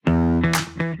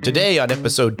Today, on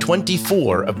episode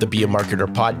 24 of the Be a Marketer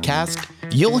podcast,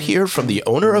 you'll hear from the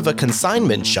owner of a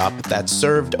consignment shop that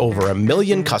served over 1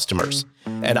 million customers.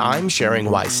 And I'm sharing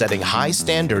why setting high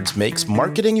standards makes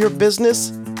marketing your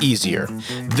business easier.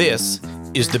 This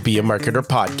is the Be a Marketer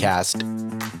podcast.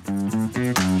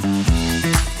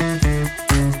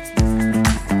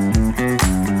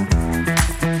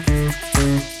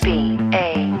 Be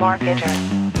a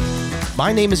Marketer.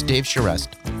 My name is Dave Charest,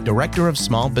 Director of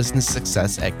Small Business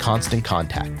Success at Constant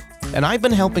Contact. And I've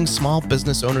been helping small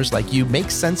business owners like you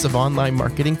make sense of online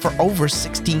marketing for over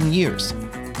 16 years.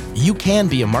 You can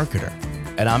be a marketer,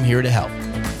 and I'm here to help.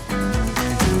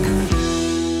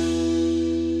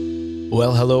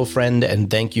 Well, hello, friend, and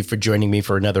thank you for joining me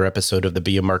for another episode of the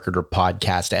Be a Marketer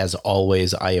podcast. As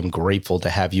always, I am grateful to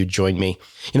have you join me.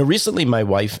 Recently my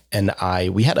wife and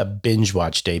we had a binge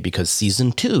watch day because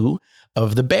season 2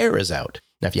 of The Bear is out.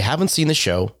 Now, if you haven't seen the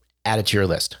show, add it to your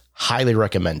list. Highly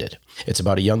recommended. It's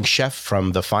about a young chef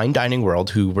from the fine dining world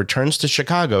who returns to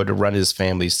Chicago to run his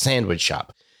family's sandwich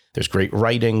shop. There's great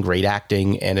writing, great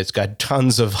acting, and it's got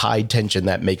tons of high tension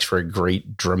that makes for a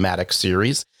great dramatic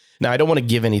series. Now, I don't want to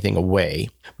give anything away,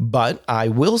 but I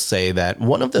will say that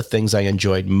one of the things I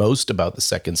enjoyed most about the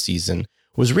second season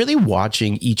was really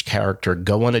watching each character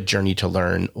go on a journey to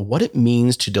learn what it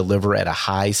means to deliver at a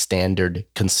high standard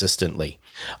consistently.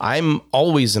 I'm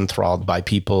always enthralled by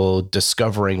people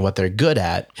discovering what they're good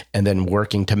at and then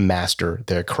working to master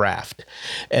their craft.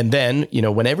 And then,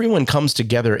 when everyone comes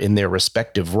together in their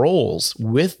respective roles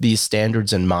with these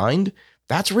standards in mind,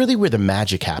 that's really where the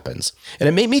magic happens. And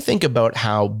it made me think about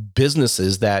how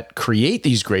businesses that create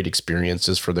these great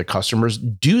experiences for their customers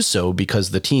do so because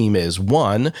the team is,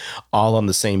 one, all on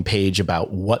the same page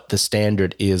about what the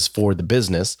standard is for the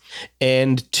business.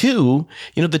 And two,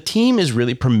 the team is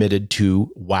really permitted to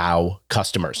wow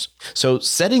customers. So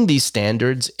setting these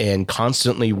standards and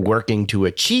constantly working to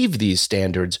achieve these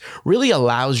standards really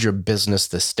allows your business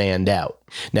to stand out.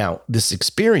 Now, this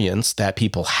experience that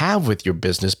people have with your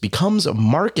business becomes a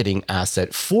marketing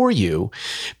asset for you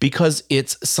because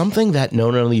it's something that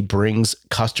not only brings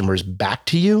customers back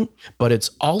to you, but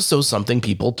it's also something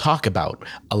people talk about,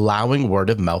 allowing word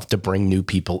of mouth to bring new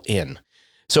people in.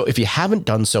 So if you haven't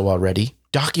done so already,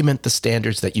 document the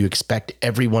standards that you expect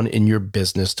everyone in your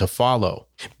business to follow.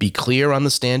 Be clear on the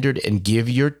standard and give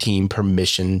your team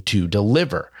permission to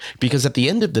deliver, because at the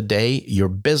end of the day, your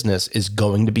business is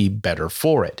going to be better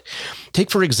for it. Take,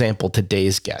 for example,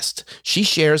 today's guest. She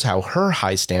shares how her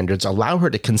high standards allow her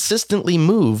to consistently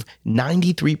move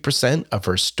 93% of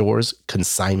her store's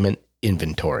consignment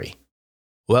inventory.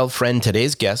 Well, friend,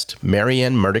 today's guest,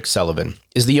 Marianne Mernick-Sullivan,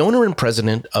 is the owner and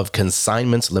president of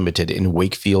Consignments Limited in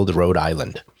Wakefield, Rhode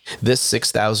Island. This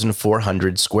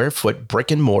 6,400 square foot brick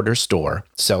and mortar store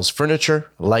sells furniture,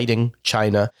 lighting,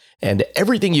 china, and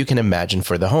everything you can imagine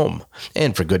for the home.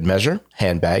 And for good measure,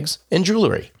 handbags and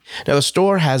jewelry. Now, the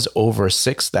store has over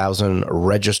 6,000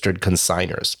 registered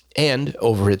consigners, and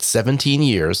over its 17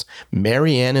 years,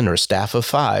 Marianne and her staff of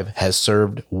 5 has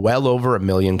served well over 1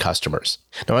 million customers.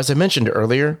 Now, as I mentioned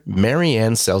earlier,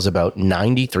 Marianne sells about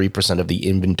 93% of the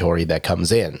inventory that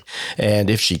comes in. And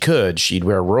if she could, she'd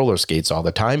wear roller skates all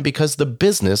the time because the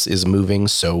business is moving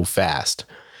so fast.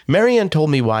 Marianne told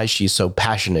me why she's so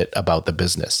passionate about the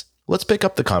business. Let's pick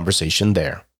up the conversation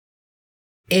there.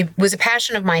 It was a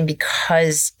passion of mine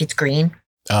because it's green.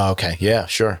 Oh, okay. Yeah,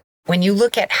 sure. When you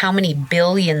look at how many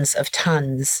billions of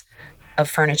tons of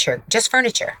furniture, just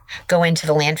furniture, go into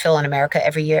the landfill in America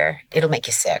every year, it'll make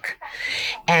you sick.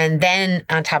 And then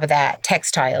on top of that,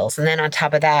 textiles. And then on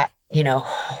top of that,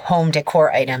 home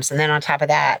decor items. And then on top of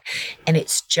that, and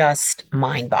it's just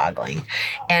mind-boggling.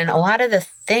 And a lot of the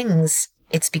things,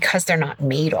 it's because they're not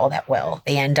made all that well.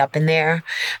 They end up in there,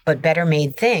 but better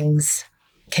made things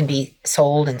can be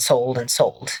sold and sold and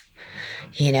sold,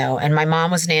 and my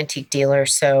mom was an antique dealer,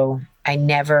 so I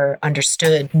never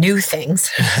understood new things.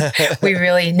 We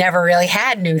never really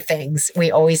had new things.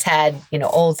 We always had,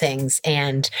 old things,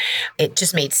 and it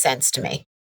just made sense to me.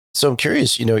 So I'm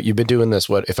curious, you've been doing this,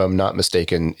 if I'm not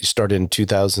mistaken, you started in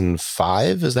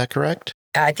 2005, is that correct?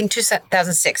 I think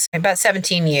 2006, about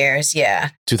 17 years,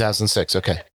 yeah. 2006,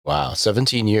 okay. Wow,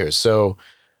 17 years. So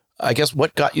I guess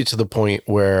what got you to the point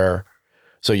where,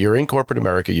 so you're in corporate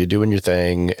America, you're doing your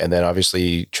thing, and then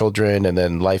obviously children, and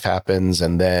then life happens,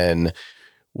 and then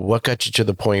what got you to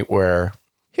the point where,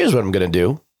 here's what I'm going to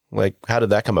do? Like, how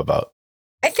did that come about?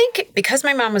 I think because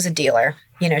my mom was a dealer,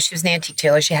 she was an antique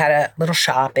dealer. She had a little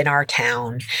shop in our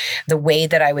town. The way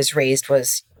that I was raised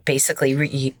was basically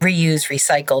reuse,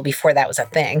 recycle before that was a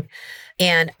thing.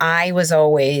 And I was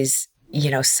always,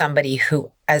 somebody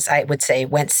who, as I would say,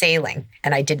 went sailing.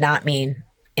 And I did not mean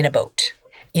in a boat.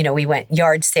 We went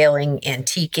yard sailing,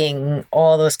 antiquing,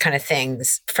 all those kind of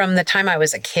things. From the time I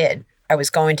was a kid, I was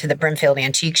going to the Brimfield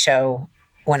Antique Show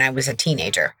when I was a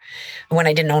teenager, when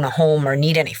I didn't own a home or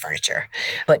need any furniture,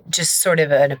 but just sort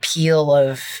of an appeal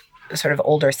of sort of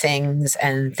older things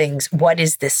and things. What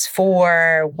is this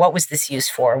for? What was this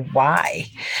used for? Why?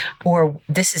 Or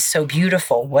this is so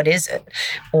beautiful. What is it?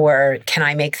 Or can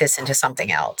I make this into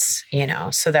something else?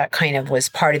 So that kind of was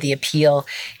part of the appeal.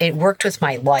 It worked with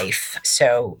my life.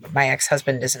 So my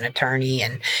ex-husband is an attorney,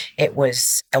 and it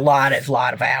was a lot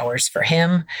of hours for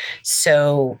him.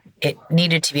 So it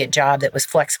needed to be a job that was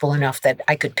flexible enough that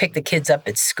I could pick the kids up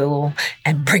at school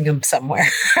and bring them somewhere.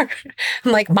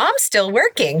 I'm like, Mom's still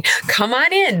working. Come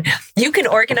on in. You can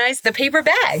organize the paper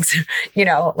bags,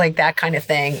 like that kind of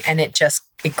thing. And it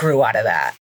grew out of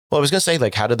that. Well, I was going to say,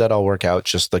 like, how did that all work out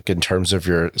just like in terms of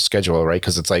your schedule, right?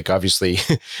 Because it's like, obviously,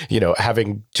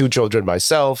 having 2 children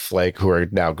myself, like who are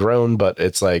now grown, but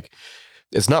it's like,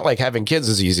 it's not like having kids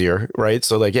is easier, right?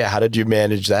 So like, yeah, how did you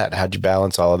manage that? How'd you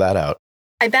balance all of that out?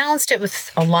 I balanced it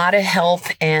with a lot of help.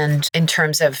 And in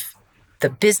terms of the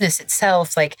business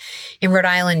itself, like in Rhode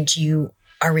Island, you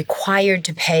are required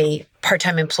to pay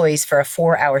part-time employees for a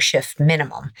 4-hour shift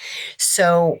minimum.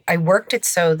 So I worked it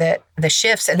so that the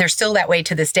shifts, and they're still that way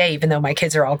to this day, even though my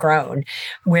kids are all grown,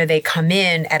 where they come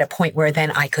in at a point where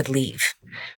then I could leave.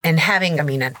 And having,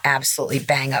 an absolutely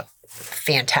bang up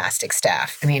fantastic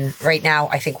staff. Right now,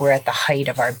 I think we're at the height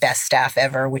of our best staff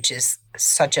ever, which is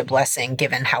such a blessing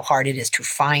given how hard it is to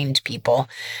find people.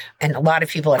 And a lot of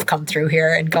people have come through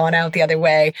here and gone out the other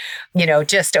way,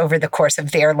 just over the course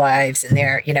of their lives and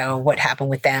their, what happened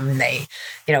with them. And they,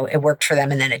 it worked for them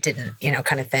and then it didn't,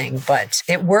 kind of thing. But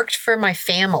it worked for my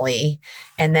family.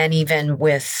 And then even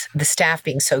with the staff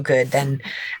being so good, then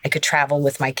I could travel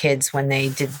with my kids when they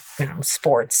did,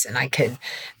 sports, and I could,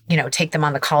 take them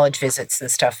on the college visits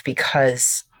and stuff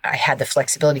because I had the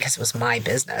flexibility because it was my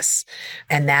business.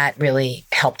 And that really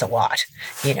helped a lot,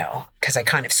 because I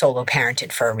kind of solo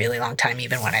parented for a really long time,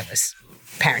 even when I was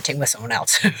parenting with someone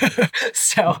else.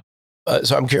 So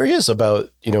I'm curious about,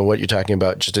 what you're talking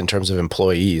about just in terms of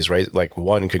employees, right? Like,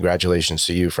 one, congratulations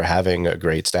to you for having a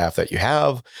great staff that you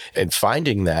have and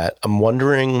finding that. I'm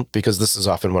wondering, because this is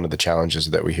often one of the challenges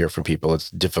that we hear from people,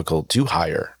 it's difficult to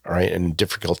hire, right? And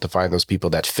difficult to find those people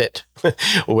that fit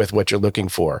with what you're looking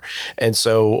for. And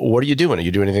so what are you doing? Are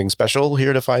you doing anything special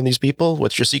here to find these people?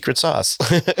 What's your secret sauce?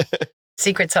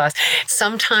 Secret sauce.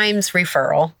 Sometimes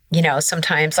referral,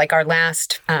 sometimes like our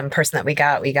last person that we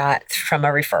got from a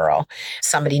referral.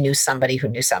 Somebody knew somebody who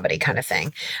knew somebody kind of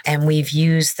thing. And we've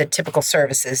used the typical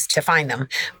services to find them.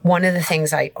 One of the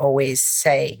things I always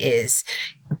say is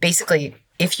basically,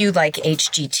 if you like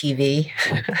HGTV,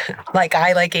 like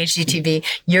I like HGTV,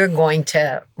 you're going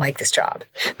to like this job.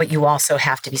 But you also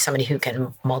have to be somebody who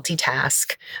can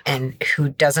multitask and who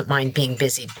doesn't mind being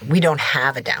busy. We don't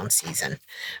have a down season.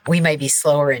 We may be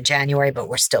slower in January, but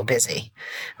we're still busy.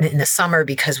 In the summer,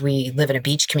 because we live in a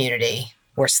beach community,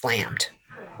 we're slammed.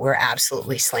 We're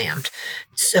absolutely slammed.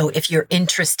 So if you're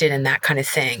interested in that kind of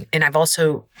thing, and I've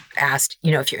also asked,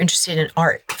 if you're interested in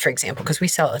art, for example, because we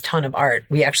sell a ton of art.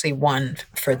 We actually won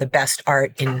for the best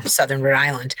art in Southern Rhode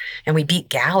Island, and we beat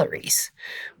galleries,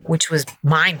 which was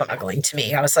mind-boggling to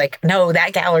me. I was like, no,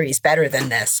 that gallery is better than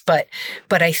this. But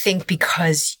I think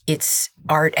because it's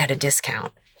art at a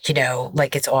discount,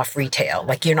 like it's off retail,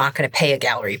 like you're not going to pay a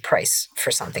gallery price for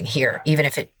something here, even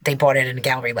if they bought it in a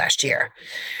gallery last year.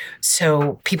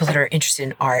 So people that are interested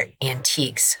in art,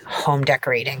 antiques, home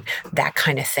decorating, that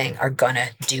kind of thing are going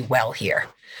to do well here.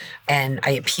 And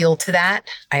I appeal to that.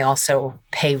 I also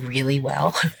pay really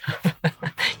well.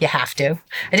 You have to.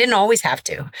 I didn't always have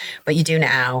to, but you do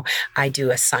now. I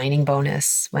do a signing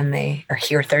bonus when they are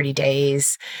here 30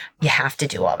 days. You have to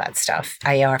do all that stuff.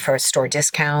 I offer a store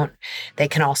discount. They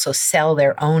can also sell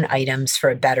their own items for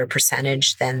a better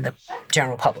percentage than the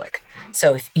general public.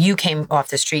 So if you came off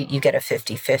the street, you get a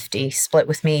 50-50 split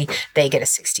with me. They get a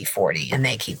 60-40 and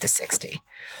they keep the 60.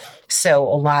 So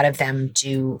a lot of them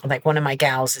do, like one of my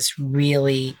gals is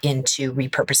really into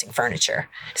repurposing furniture.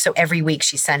 So every week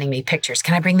she's sending me pictures.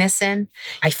 Can I bring this in?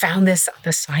 I found this on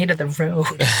the side of the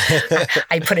road.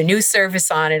 I put a new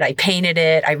service on it. I painted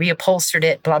it. I reupholstered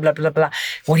it, blah, blah, blah, blah.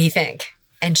 What do you think?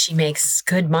 And she makes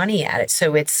good money at it.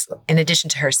 So it's, in addition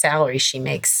to her salary, she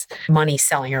makes money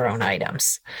selling her own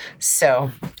items.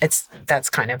 So that's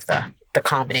kind of the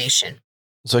combination.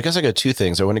 So I guess I got 2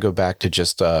 things. I want to go back to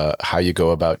just how you go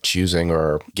about choosing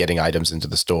or getting items into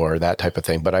the store, that type of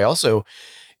thing. But I also,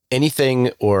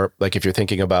 anything, or like if you're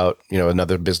thinking about,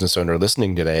 another business owner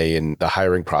listening today and the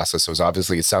hiring process was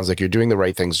obviously, it sounds like you're doing the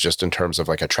right things just in terms of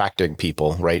like attracting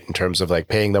people, right? In terms of like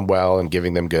paying them well and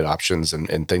giving them good options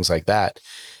and things like that.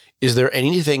 Is there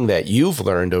anything that you've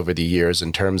learned over the years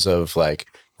in terms of like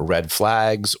red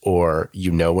flags, or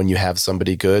when you have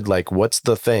somebody good? Like, what's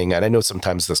the thing? And I know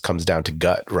sometimes this comes down to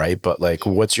gut, right? But like,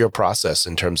 what's your process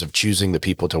in terms of choosing the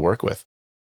people to work with?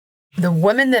 The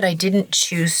woman that I didn't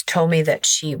choose told me that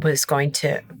she was going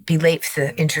to be late for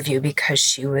the interview because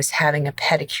she was having a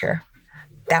pedicure.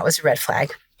 That was a red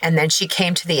flag. And then she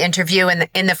came to the interview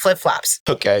in the flip-flops.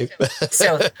 Okay.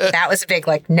 So that was a big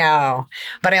no.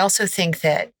 But I also think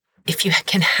that if you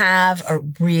can have a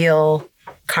real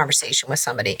conversation with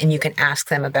somebody and you can ask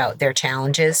them about their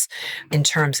challenges in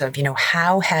terms of,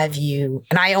 how have you,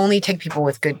 and I only take people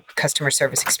with good customer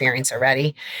service experience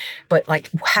already, but like,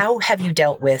 how have you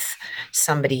dealt with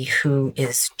somebody who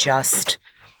is just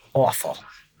awful?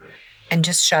 And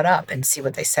just shut up and see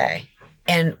what they say.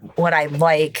 And what I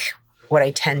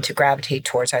tend to gravitate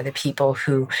towards are the people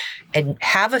who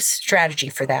have a strategy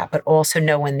for that, but also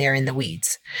know when they're in the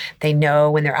weeds. They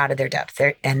know when they're out of their depth.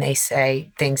 And they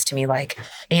say things to me like,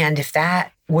 and if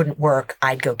that wouldn't work,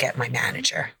 I'd go get my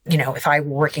manager. If I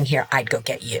were working here, I'd go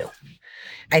get you.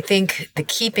 I think the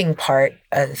keeping part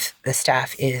of the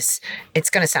staff is, it's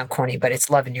going to sound corny, but it's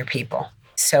loving your people.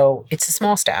 So it's a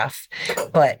small staff,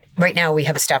 but right now we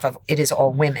have a staff of, it is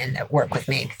all women that work with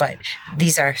me, but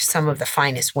these are some of the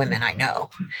finest women I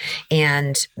know.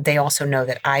 And they also know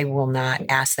that I will not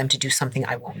ask them to do something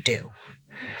I won't do.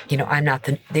 I'm not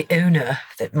the owner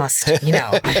that must,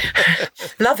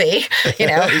 lovey,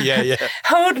 yeah.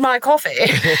 hold my coffee,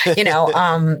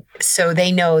 so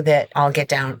they know that I'll get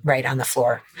down right on the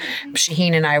floor.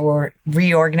 Shaheen and I were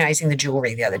reorganizing the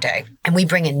jewelry the other day, and we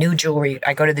bring in new jewelry.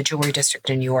 I go to the jewelry district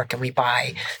in New York and we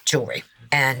buy jewelry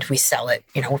and we sell it,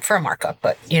 for a markup.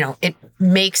 But, it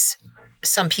makes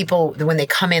some people, when they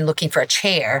come in looking for a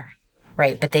chair,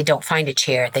 right, but they don't find a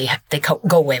chair, they go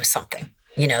away with something.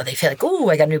 They feel like, oh,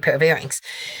 I got a new pair of earrings.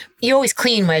 You always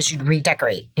clean as you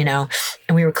redecorate, and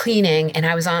we were cleaning and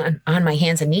I was on my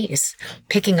hands and knees,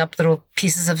 picking up little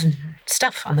pieces of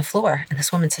stuff on the floor. And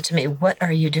this woman said to me, "What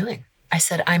are you doing?" I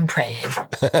said, "I'm praying."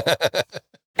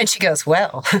 And she goes,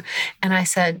 "Well," and I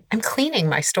said, "I'm cleaning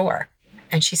my store."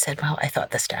 And she said, "Well, I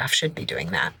thought the staff should be doing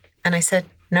that." And I said,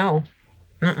 "No,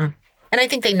 mm-mm." And I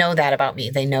think they know that about me.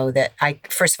 They know that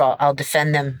first of all, I'll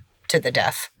defend them to the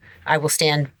death. I will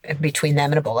stand between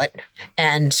them and a bullet,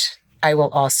 and I will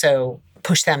also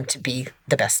push them to be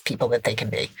the best people that they can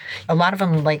be. A lot of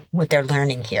them like what they're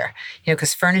learning here,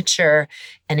 because furniture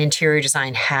and interior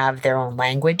design have their own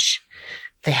language.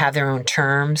 They have their own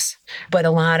terms, but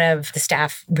a lot of the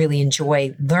staff really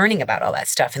enjoy learning about all that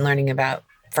stuff and learning about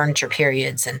furniture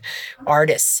periods and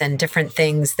artists and different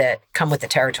things that come with the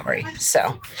territory.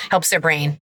 So helps their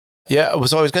brain. Yeah, I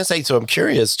was always going to say, so I'm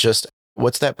curious, just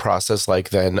what's that process like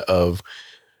then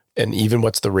and even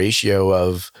what's the ratio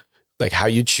of like how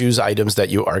you choose items that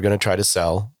you are going to try to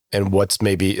sell, and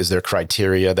is there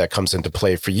criteria that comes into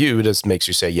play for you that makes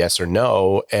you say yes or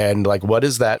no? And like, what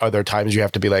is that? Are there times you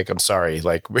have to be like, I'm sorry,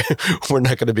 like we're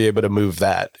not going to be able to move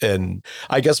that? And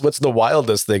I guess what's the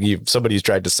wildest thing somebody's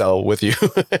tried to sell with you?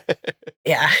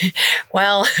 Yeah,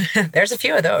 well, there's a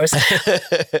few of those.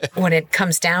 What it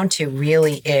comes down to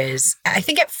really is, I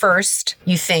think at first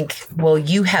you think, well,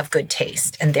 you have good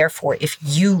taste, and therefore if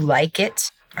you like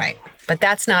it, right? But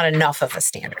that's not enough of a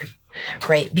standard.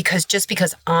 Right? Because just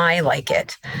because I like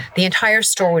it, the entire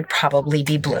store would probably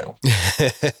be blue.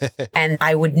 And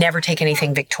I would never take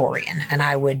anything Victorian, and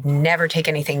I would never take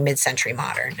anything mid-century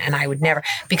modern, and I would never,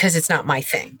 because it's not my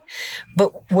thing.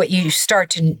 But what you start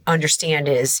to understand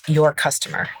is your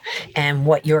customer and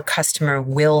what your customer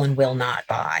will and will not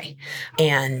buy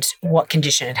and what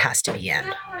condition it has to be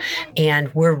in.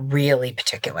 And we're really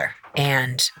particular.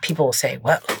 And people will say,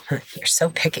 "Well, you're so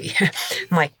picky."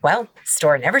 I'm like, well,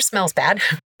 store never smells bad.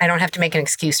 I don't have to make an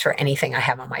excuse for anything I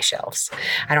have on my shelves.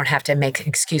 I don't have to make an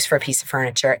excuse for a piece of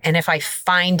furniture. And if I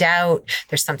find out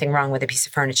there's something wrong with a piece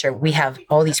of furniture, we have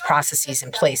all these processes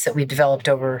in place that we've developed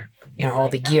over, all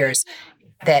the years,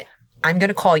 that I'm going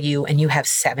to call you and you have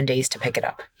 7 days to pick it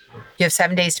up. You have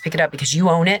 7 days to pick it up because you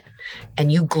own it and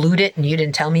you glued it and you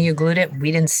didn't tell me you glued it. We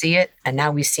didn't see it. And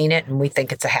now we've seen it and we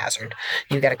think it's a hazard.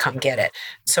 You got to come get it.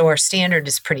 So our standard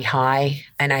is pretty high.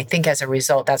 And I think as a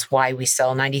result, that's why we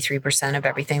sell 93% of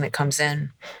everything that comes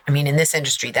in. I mean, in this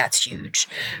industry, that's huge.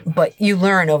 But you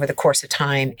learn over the course of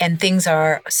time, and things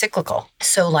are cyclical.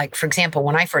 So like, for example,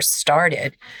 when I first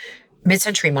started,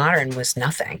 mid-century modern was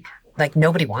nothing. Like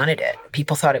nobody wanted it.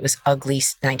 People thought it was ugly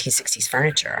 1960s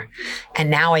furniture. And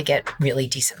now I get really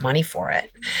decent money for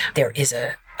it. There is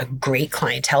a great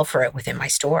clientele for it within my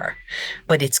store,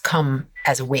 but it's come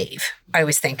as a wave. I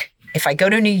always think, if I go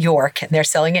to New York and they're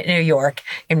selling it in New York,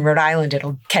 in Rhode Island,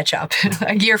 it'll catch up.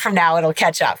 A year from now, it'll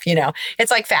catch up.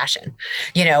 It's like fashion,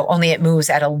 only it moves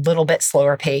at a little bit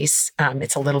slower pace.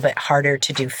 It's a little bit harder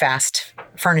to do fast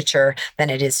furniture than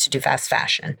it is to do fast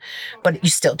fashion, but you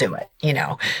still do it,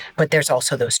 But there's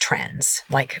also those trends.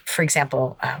 Like, for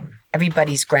example,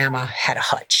 everybody's grandma had a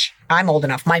hutch. I'm old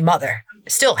enough. My mother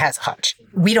still has a hutch.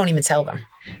 We don't even sell them.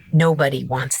 Nobody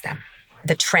wants them.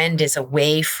 The trend is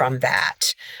away from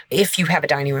that. If you have a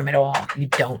dining room at all, you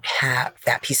don't have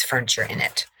that piece of furniture in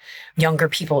it. Younger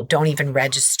people don't even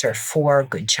register for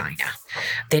good china.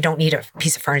 They don't need a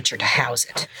piece of furniture to house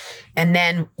it. And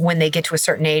then when they get to a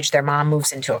certain age, their mom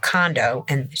moves into a condo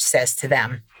and says to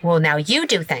them, well, now you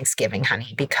do Thanksgiving,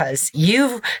 honey, because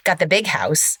you've got the big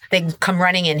house. They come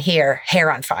running in here,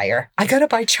 hair on fire. I got to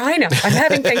buy china. I'm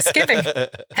having Thanksgiving.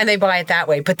 And they buy it that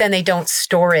way. But then they don't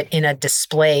store it in a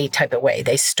display type of way.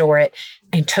 They store it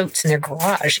in totes in their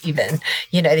garage even.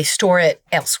 They store it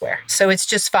elsewhere. So it's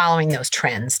just following those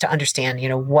trends to understand,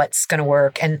 what's going to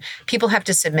work. And people have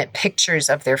to submit pictures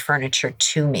of their furniture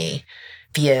to me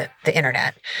via the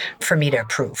internet for me to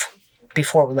approve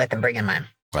before we let them bring in mine.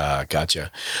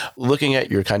 Gotcha. Looking at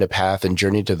your kind of path and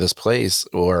journey to this place,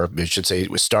 or I should say,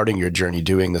 was starting your journey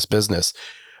doing this business.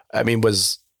 I mean,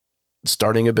 was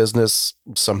starting a business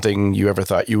something you ever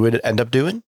thought you would end up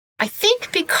doing? I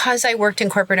think because I worked in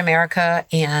corporate America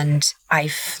and I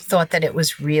thought that it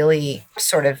was really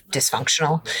sort of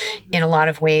dysfunctional in a lot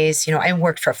of ways. I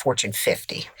worked for a Fortune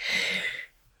 50.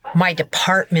 My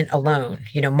department alone,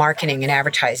 marketing and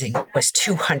advertising, was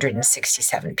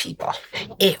 267 people.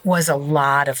 It was a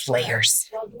lot of layers.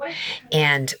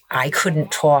 And I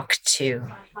couldn't talk to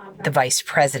the vice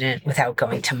president without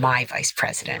going to my vice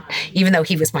president, even though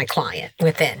he was my client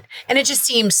within. And it just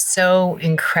seems so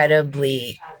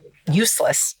incredibly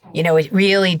useless. It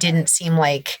really didn't seem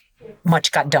like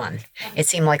much got done. It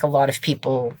seemed like a lot of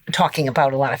people talking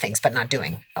about a lot of things, but not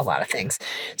doing a lot of things.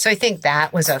 So I think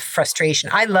that was a frustration.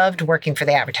 I loved working for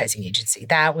the advertising agency.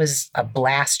 That was a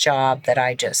blast job that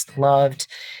I just loved.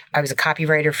 I was a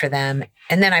copywriter for them.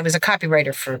 And then I was a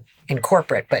copywriter in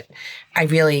corporate, but I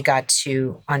really got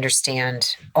to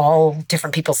understand all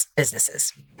different people's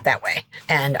businesses that way.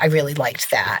 And I really liked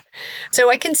that.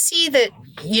 So I can see that,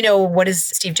 what does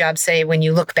Steve Jobs say? When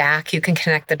you look back, you can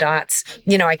connect the dots.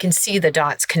 I can see the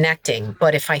dots connecting.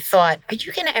 But if I thought, are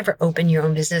you going to ever open your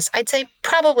own business? I'd say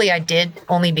probably I did,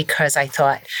 only because I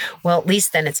thought, well, at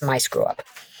least then it's my screw up.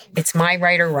 It's my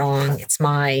right or wrong. It's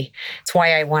why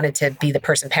I wanted to be the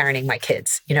person parenting my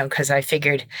kids, because I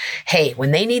figured, hey, when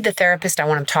they need the therapist, I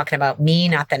want them talking about me,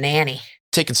 not the nanny.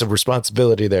 Taking some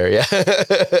responsibility there. Yeah.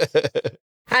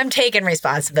 I'm taking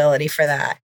responsibility for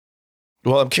that.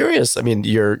 Well, I'm curious. I mean,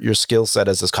 your skill set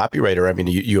as a copywriter, I mean,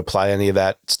 you apply any of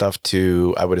that stuff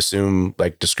to, I would assume,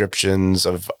 like descriptions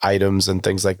of items and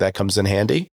things like that comes in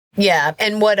handy? Yeah.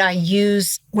 And what I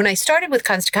use when I started with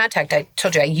Constant Contact, I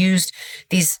told you I used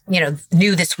these,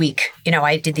 new this week.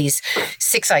 I did these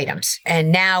 6 items.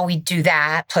 And now we do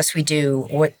that. Plus we do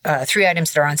 3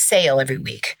 items that are on sale every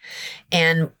week.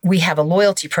 And we have a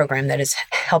loyalty program that has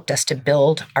helped us to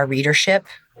build our readership,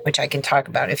 which I can talk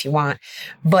about if you want.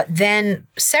 But then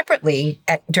separately,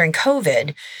 during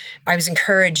COVID, I was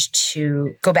encouraged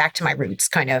to go back to my roots,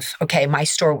 kind of, okay, my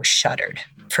store was shuttered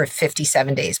for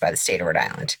 57 days by the state of Rhode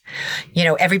Island.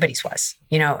 Everybody's was,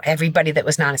 everybody that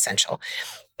was non-essential.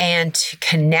 And to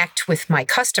connect with my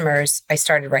customers, I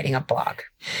started writing a blog.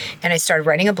 And I started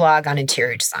writing a blog on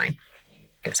interior design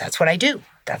because that's what I do.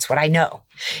 That's what I know.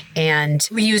 And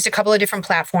we used a couple of different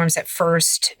platforms at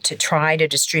first to try to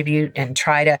distribute and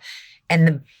and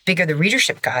the bigger the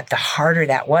readership got, the harder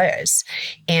that was.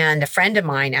 And a friend of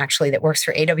mine actually that works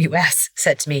for AWS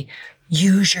said to me,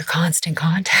 use your Constant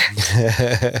Contact.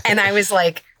 And I was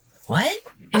like, what?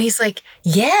 And he's like,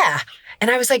 yeah. And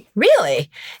I was like, really?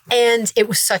 And it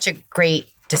was such a great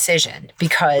decision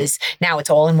because now it's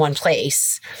all in one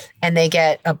place and they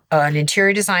get an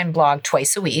interior design blog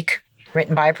twice a week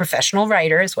written by a professional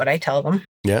writer is what I tell them.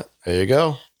 Yeah, there you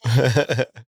go.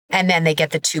 And then they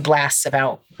get the 2 blasts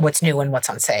about what's new and what's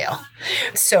on sale.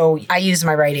 So I use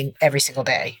my writing every single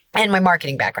day and my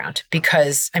marketing background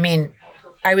because,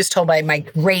 I was told by my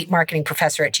great marketing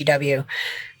professor at GW,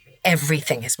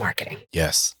 everything is marketing.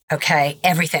 Yes. Okay,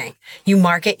 everything. You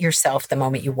market yourself the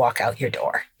moment you walk out your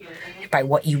door by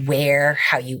what you wear,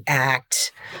 how you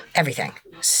act, everything.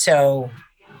 So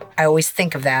I always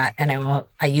think of that, and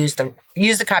I use the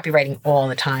copywriting all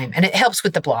the time, and it helps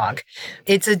with the blog.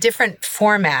 It's a different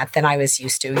format than I was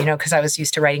used to, because I was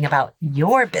used to writing about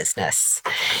your business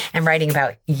and writing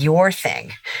about your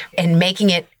thing, and making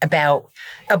it about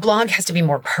a blog has to be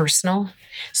more personal.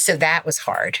 So that was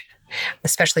hard,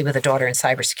 especially with a daughter in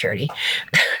cybersecurity.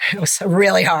 It was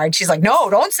really hard. She's like, no,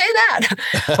 don't say that.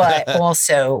 But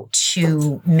also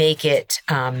to make it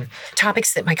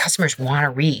topics that my customers want to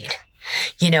read.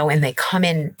 And they come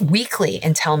in weekly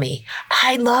and tell me,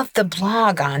 I love the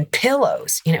blog on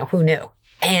pillows. Who knew?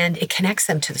 And it connects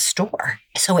them to the store.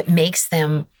 So it makes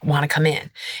them want to come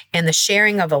in. And the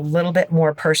sharing of a little bit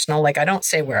more personal, like I don't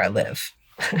say where I live.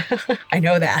 I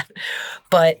know that.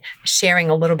 But sharing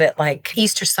a little bit like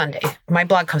Easter Sunday. My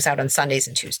blog comes out on Sundays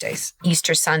and Tuesdays.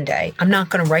 Easter Sunday, I'm not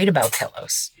going to write about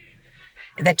pillows.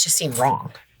 That just seemed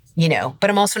wrong, But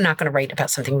I'm also not going to write about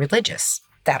something religious.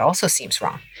 That also seems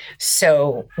wrong.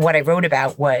 So what I wrote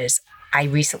about was I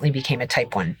recently became a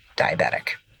type 1 diabetic.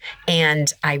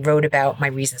 And I wrote about my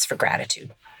reasons for gratitude.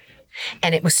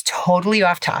 And it was totally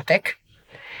off topic.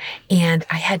 And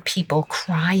I had people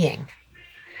crying,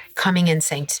 coming in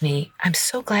saying to me, I'm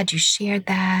so glad you shared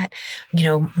that.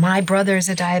 My brother's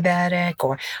a diabetic,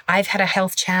 or I've had a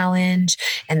health challenge,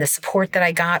 and the support that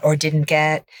I got or didn't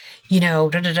get,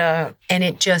 And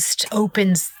it just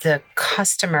opens the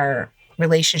customer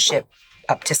relationship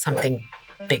up to something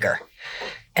bigger.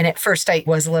 And at first I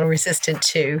was a little resistant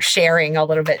to sharing a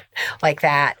little bit like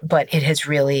that, but it has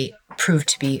really proved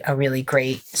to be a really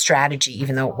great strategy,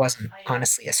 even though it wasn't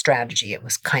honestly a strategy. It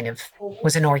was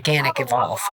was an organic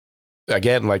evolve.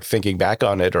 Again, like thinking back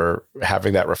on it or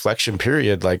having that reflection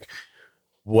period, like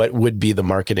what would be the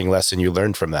marketing lesson you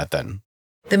learned from that then?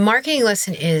 The marketing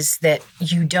lesson is that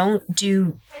you don't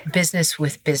do business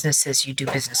with businesses, you do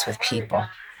business with people,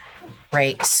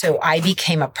 right? So I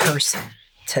became a person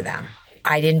to them.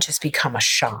 I didn't just become a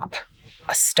shop,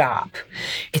 a stop.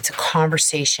 It's a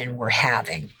conversation we're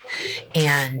having.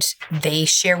 And they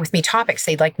share with me topics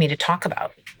they'd like me to talk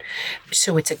about.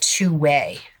 So it's a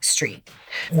two-way street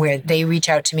where they reach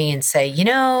out to me and say,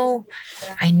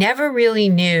 I never really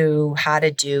knew how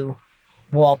to do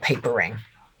wallpapering.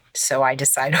 So I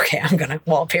decided, okay, I'm going to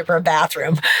wallpaper a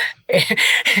bathroom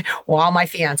while my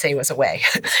fiance was away.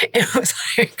 It was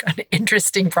like an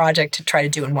interesting project to try to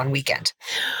do in one weekend.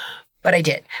 But I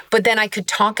did. But then I could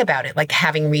talk about it, like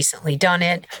having recently done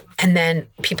it. And then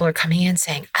people are coming in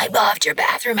saying, I loved your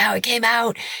bathroom, how it came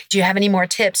out. Do you have any more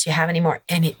tips? Do you have any more?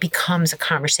 And it becomes a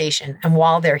conversation. And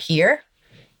while they're here,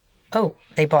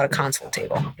 they bought a console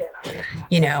table,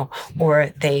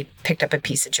 or they picked up a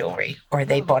piece of jewelry, or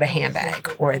they bought a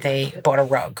handbag, or they bought a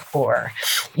rug, or,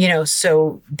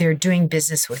 so they're doing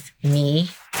business with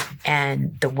me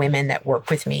and the women that work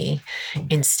with me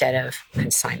instead of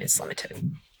Consignments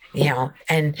Limited.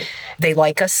 And they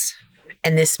like us,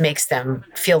 and this makes them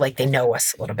feel like they know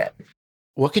us a little bit.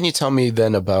 What can you tell me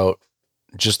then about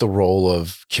just the role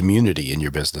of community in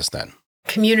your business then?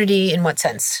 Community in what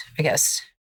sense, I guess?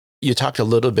 You talked a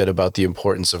little bit about the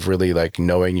importance of really like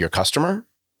knowing your customer,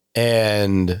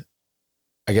 and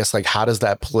I guess like how does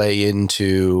that play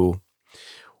into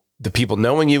the people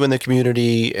knowing you in the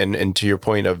community, and to your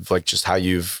point of like just how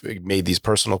you've made these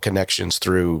personal connections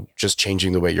through just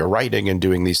changing the way you're writing and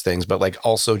doing these things, but like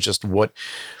also just what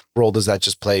role does that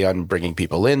just play on bringing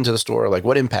people into the store? Like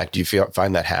what impact do you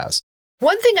find that has?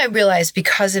 One thing I realized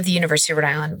because of the University of Rhode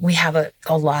Island, we have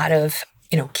a lot of,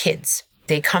 kids.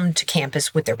 They come to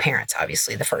campus with their parents,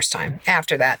 obviously, the first time.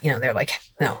 After that, they're like,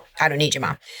 no, I don't need you,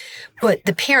 Mom. But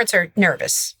the parents are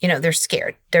nervous. They're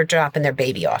scared. They're dropping their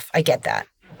baby off. I get that.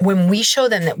 When we show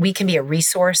them that we can be a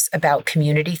resource about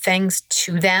community things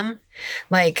to them,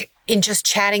 like in just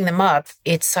chatting them up,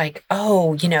 it's like, I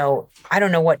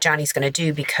don't know what Johnny's going to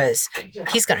do because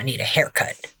he's going to need a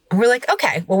haircut. And we're like,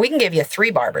 okay, well, we can give you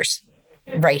 3 barbers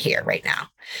right here, right now.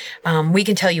 We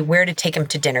can tell you where to take him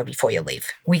to dinner before you leave.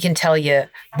 We can tell you,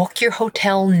 book your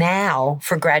hotel now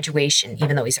for graduation,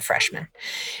 even though he's a freshman.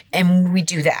 And we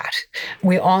do that.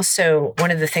 We also,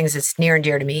 one of the things that's near and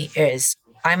dear to me is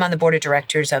I'm on the board of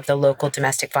directors of the local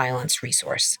domestic violence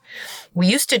resource. We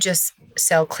used to just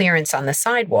sell clearance on the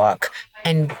sidewalk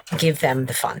and give them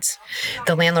the funds.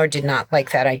 The landlord did not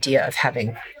like that idea of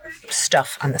having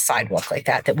stuff on the sidewalk like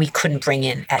that we couldn't bring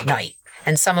in at night.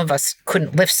 And some of us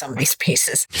couldn't lift some of these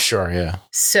pieces. Sure, yeah.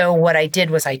 So what I did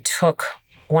was I took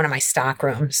one of my stock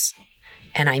rooms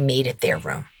and I made it their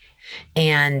room.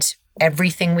 And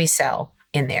everything we sell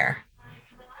in there,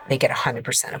 they get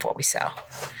 100% of what we sell.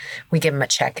 We give them a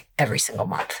check every single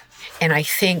month. And I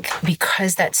think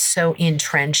because that's so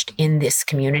entrenched in this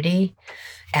community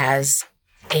as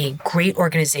a great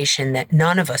organization that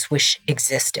none of us wish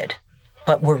existed,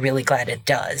 but we're really glad it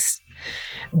does.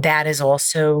 That has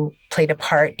also played a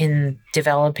part in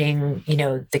developing,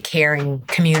 the caring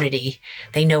community.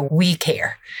 They know we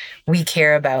care. We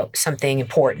care about something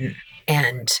important,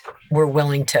 and we're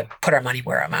willing to put our money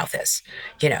where our mouth is,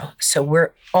 So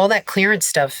we're all that clearance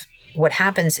stuff. What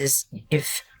happens is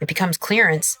if it becomes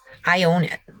clearance, I own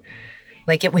it.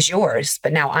 Like it was yours,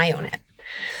 but now I own it.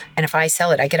 And if I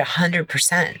sell it, I get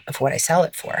 100% of what I sell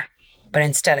it for, but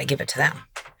instead I give it to them.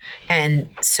 And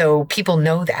so people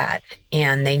know that,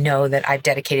 and they know that I've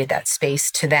dedicated that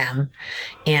space to them,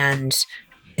 and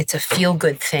it's a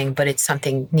feel-good thing, but it's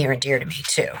something near and dear to me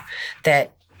too,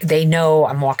 that they know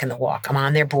I'm walking the walk. I'm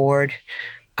on their board.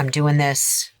 I'm doing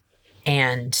this,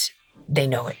 and they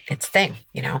know it. It's a thing,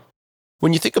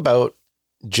 When you think about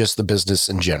just the business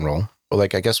in general,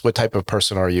 like, I guess, what type of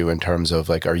person are you in terms of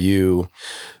like, are you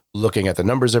looking at the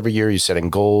numbers every year? You're setting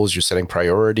goals, you're setting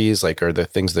priorities, like, are the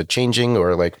things that changing,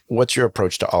 or like, what's your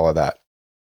approach to all of that?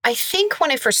 I think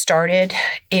when I first started,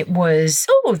 it was,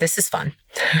 this is fun.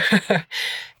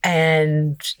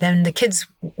 And then the kids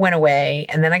went away,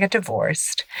 and then I got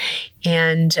divorced.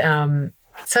 And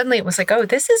suddenly it was like,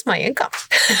 this is my income.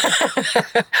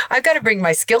 I've got to bring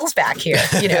my skills back here.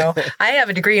 I have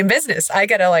a degree in business. I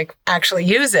got to actually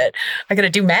use it. I got to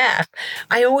do math.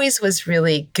 I always was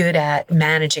really good at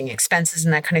managing expenses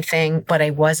and that kind of thing, but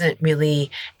I wasn't really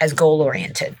as goal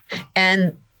oriented.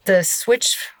 And the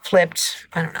switch flipped,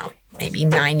 I don't know, maybe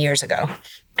 9 years ago.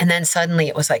 And then suddenly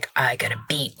it was like, I got to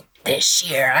beat this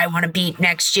year. I want to beat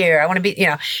next year. I want to beat,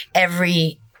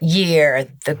 every year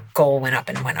the goal went up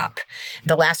and went up.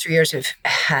 The last 3 years have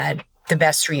had the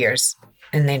best 3 years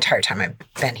in the entire time I've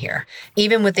been here,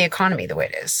 even with the economy the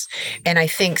way it is. And I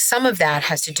think some of that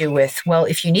has to do with, well,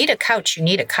 if you need a couch, you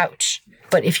need a couch.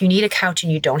 But if you need a couch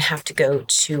and you don't have to go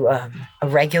to a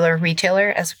regular retailer,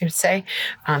 as we would say,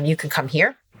 you can come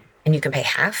here and you can pay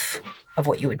half of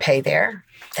what you would pay there.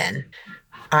 Then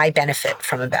I benefit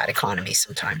from a bad economy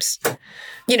sometimes.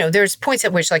 There's points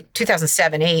at which, like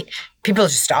 2007, 2008, people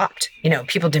just stopped.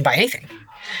 People didn't buy anything.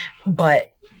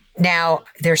 But now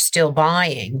they're still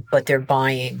buying, but they're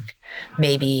buying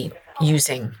maybe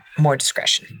using more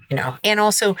discretion, And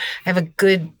also I have a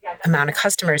good amount of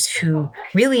customers who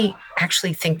really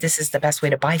actually think this is the best way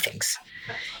to buy things,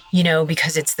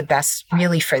 because it's the best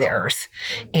really for the earth.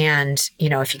 And,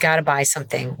 if you got to buy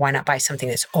something, why not buy something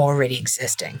that's already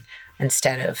existing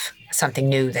instead of something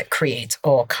new that creates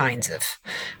all kinds of,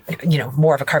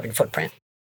 more of a carbon footprint.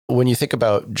 When you think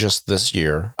about just this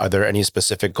year, are there any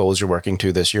specific goals you're working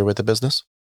to this year with the business?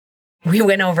 We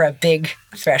went over a big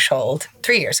threshold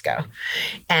 3 years ago,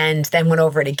 and then went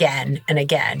over it again and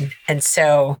again. And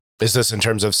so... Is this in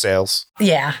terms of sales?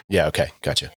 Yeah. Yeah. Okay.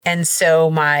 Gotcha. And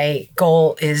so my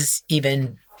goal is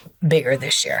even bigger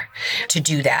this year to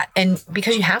do that. And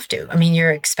because you have to, your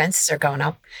expenses are going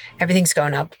up, everything's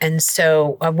going up. And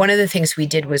so one of the things we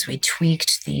did was we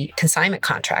tweaked the consignment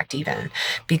contract even,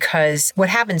 because what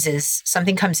happens is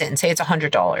something comes in, say it's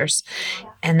 $100.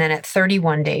 And then at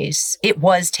 31 days, it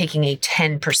was taking a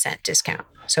 10% discount.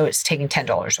 So it's taking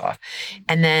 $10 off.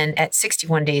 And then at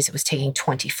 61 days, it was taking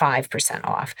 25%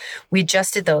 off. We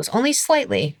adjusted those only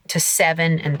slightly to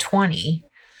 7 and 20,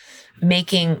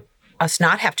 making us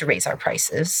not have to raise our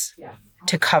prices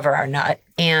to cover our nut,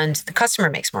 and the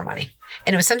customer makes more money.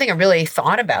 And it was something I really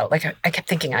thought about. Like I kept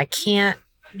thinking, I can't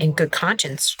in good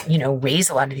conscience, raise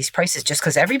a lot of these prices just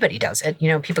because everybody does it.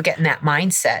 People get in that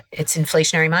mindset. It's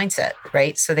inflationary mindset,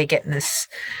 right? So they get in this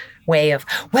way of,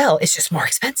 well, it's just more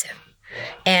expensive.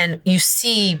 And you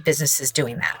see businesses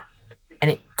doing that,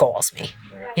 and it galls me.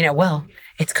 Well,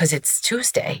 it's because it's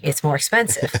Tuesday. It's more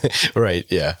expensive. Right.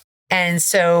 Yeah. And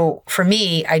so for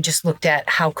me, I just looked at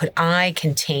how could I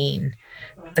contain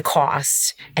the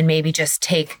costs and maybe just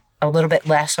take a little bit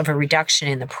less of a reduction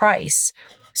in the price.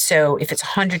 So if it's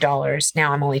 $100,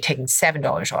 now I'm only taking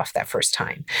 $7 off that first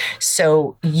time.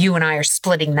 So you and I are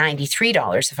splitting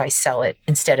 $93 if I sell it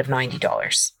instead of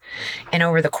 $90. And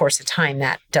over the course of time,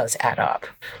 that does add up.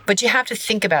 But you have to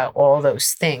think about all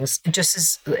those things, just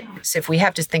as if we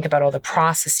have to think about all the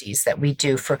processes that we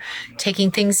do for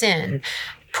taking things in,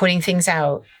 putting things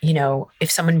out. If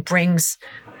someone brings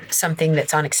something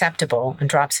that's unacceptable and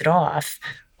drops it off,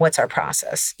 what's our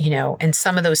process? And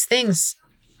some of those things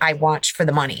I watch for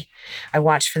the money. I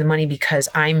watch for the money because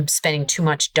I'm spending too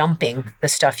much dumping the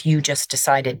stuff you just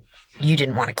decided you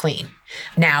didn't want to clean.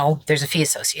 Now there's a fee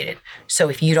associated. So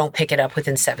if you don't pick it up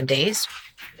within 7 days,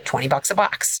 $20 a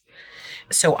box.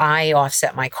 So I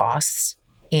offset my costs,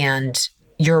 and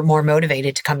you're more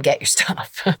motivated to come get your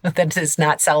stuff that is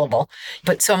not sellable.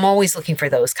 But so I'm always looking for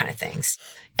those kind of things.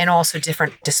 And also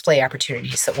different display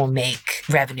opportunities that will make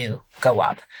revenue go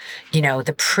up.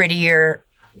 The prettier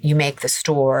you make the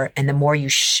store and the more you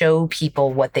show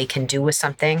people what they can do with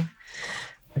something,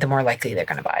 the more likely they're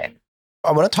going to buy it.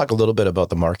 I want to talk a little bit about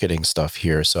the marketing stuff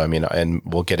here. So, and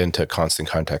we'll get into Constant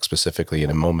Contact specifically in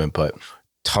a moment, but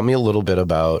tell me a little bit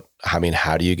about, how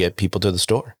do you get people to the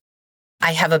store?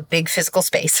 I have a big physical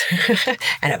space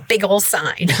and a big old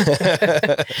sign.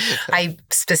 I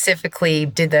specifically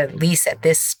did the lease at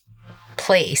this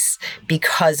place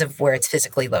because of where it's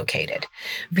physically located.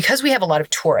 Because we have a lot of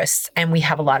tourists and we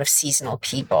have a lot of seasonal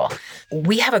people,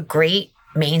 we have a great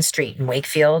main street in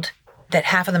Wakefield that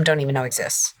half of them don't even know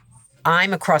exists.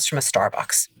 I'm across from a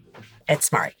Starbucks. It's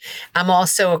smart. I'm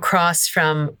also across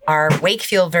from our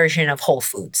Wakefield version of Whole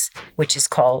Foods, which is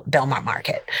called Belmont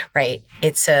Market, right?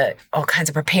 It's all kinds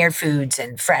of prepared foods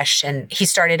and fresh. And he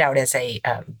started out as a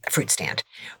fruit stand,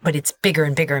 but it's bigger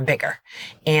and bigger and bigger.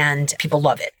 And people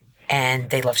love it. And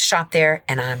they love to shop there.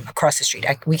 And I'm across the street.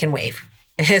 We can wave.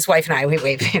 His wife and I, we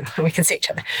wave, we can see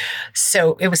each other.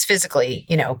 So it was physically,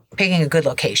 picking a good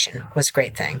location was a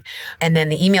great thing. And then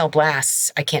the email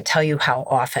blasts, I can't tell you how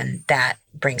often that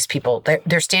brings people.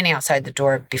 They're standing outside the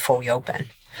door before we open.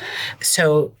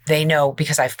 So they know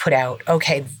because I've put out,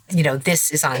 okay, this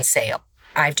is on sale.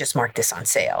 I've just marked this on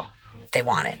sale. They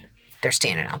want it. They're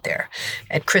standing out there.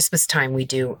 At Christmas time, we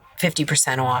do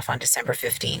 50% off on December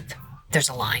 15th. There's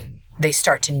a line. They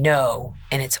start to know,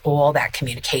 and it's all that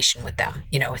communication with them.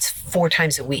 It's 4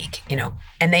 times a week,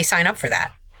 and they sign up for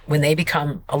that. When they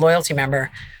become a loyalty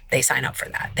member, they sign up for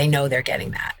that. They know they're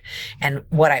getting that. And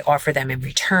what I offer them in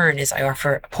return is I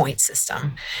offer a point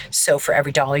system. So for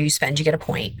every dollar you spend, you get a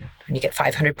point. When you get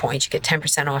 500 points, you get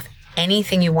 10% off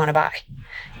anything you want to buy.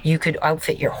 You could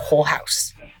outfit your whole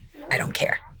house. I don't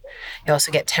care. You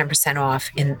also get 10% off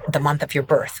in the month of your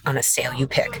birth on a sale you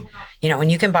pick.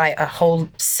 And you can buy a whole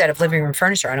set of living room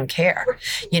furniture. I don't care,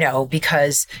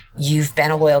 because you've been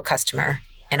a loyal customer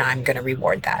and I'm going to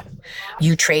reward that.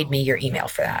 You trade me your email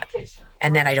for that.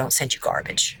 And then I don't send you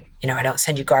garbage. I don't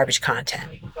send you garbage content.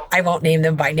 I won't name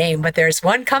them by name, but there's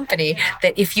one company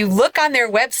that if you look on their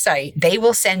website, they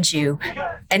will send you,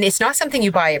 and it's not something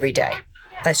you buy every day.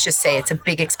 Let's just say it's a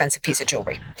big, expensive piece of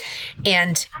jewelry.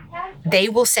 And they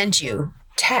will send you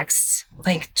texts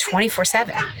like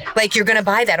 24/7. Like you're going to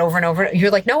buy that over and over. You're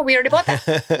like, no, we already bought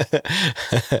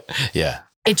that. Yeah.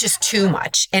 It's just too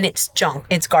much. And it's junk.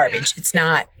 It's garbage. It's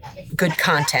not good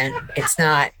content. It's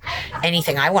not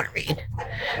anything I want to read.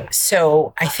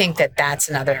 So I think that that's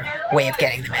another way of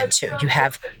getting them in too.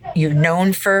 You're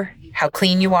known for how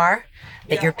clean you are,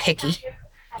 that you're picky.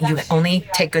 You only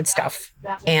take good stuff,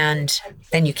 and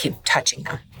then you keep touching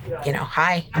them.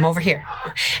 Hi, I'm over here.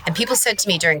 And people said to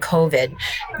me during COVID,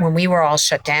 when we were all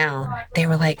shut down, they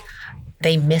were like,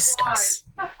 they missed us.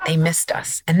 They missed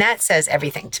us. And that says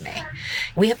everything to me.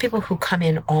 We have people who come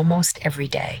in almost every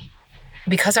day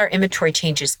because our inventory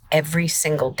changes every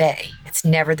single day. It's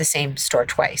never the same store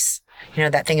twice.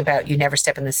 That thing about you never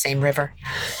step in the same river.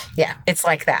 Yeah, it's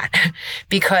like that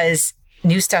because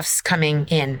new stuff's coming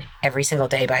in every single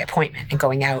day by appointment and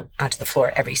going out onto the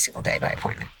floor every single day by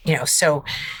appointment. So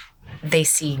they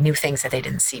see new things that they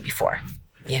didn't see before.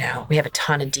 We have a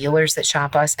ton of dealers that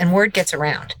shop us, and word gets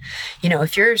around.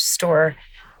 If your store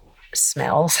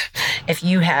smells, if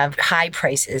you have high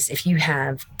prices, if you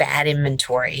have bad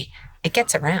inventory, it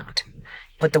gets around.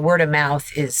 But the word of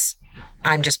mouth is,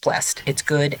 I'm just blessed. It's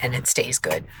good and it stays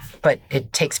good, but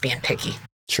it takes being picky.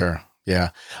 Sure.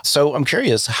 Yeah. So I'm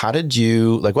curious,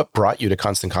 what brought you to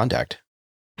Constant Contact?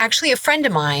 Actually, a friend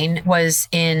of mine was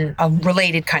in a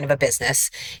related kind of a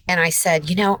business. And I said,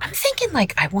 I'm thinking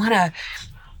I want to,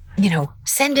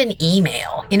 send an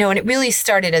email, and it really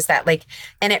started as that,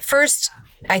 and at first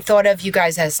I thought of you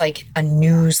guys as a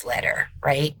newsletter,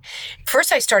 right?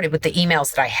 First, I started with the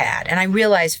emails that I had, and I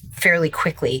realized fairly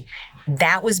quickly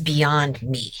that was beyond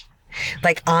me.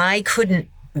 I couldn't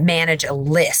manage a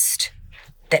list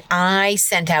that I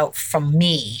sent out from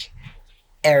me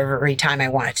every time I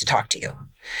wanted to talk to you.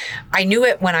 I knew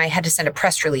it when I had to send a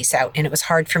press release out, and it was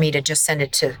hard for me to just send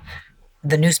it to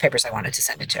the newspapers I wanted to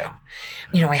send it to.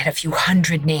 I had a few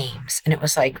hundred names, and it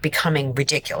was becoming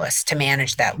ridiculous to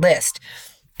manage that list.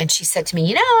 And she said to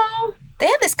me, they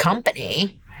have this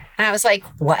company. And I was like,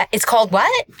 what? It's called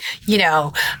what?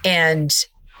 And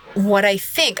what I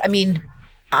think,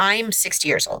 I'm 60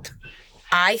 years old.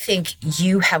 I think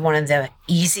you have one of the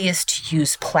easiest to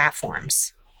use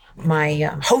platforms.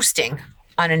 My hosting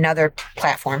on another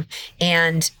platform,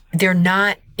 and they're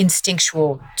not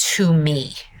instinctual to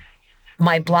me.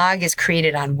 My blog is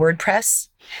created on WordPress,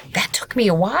 That took me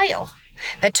a while.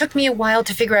 That took me a while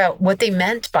to figure out what they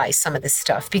meant by some of this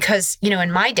stuff. Because,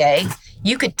 in my day,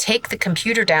 you could take the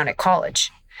computer down at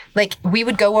college. Like, we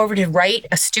would go over to write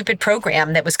a stupid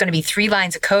program that was going to be 3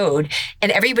 lines of code,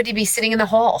 and everybody be sitting in the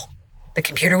hall. The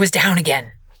computer was down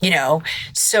again,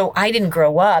 So I didn't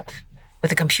grow up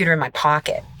with a computer in my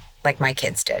pocket like my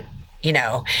kids did,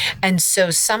 And so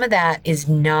some of that is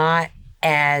not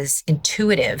as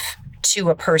intuitive to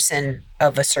a person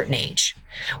of a certain age,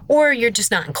 or you're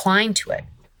just not inclined to it.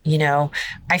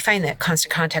 I find that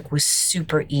Constant Contact was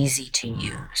super easy to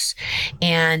use.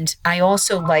 And I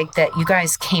also like that you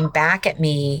guys came back at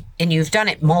me, and you've done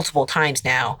it multiple times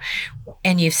now.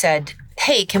 And you've said,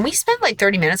 hey, can we spend like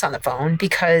 30 minutes on the phone?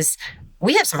 Because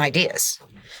we have some ideas.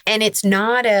 And it's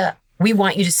not we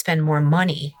want you to spend more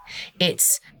money.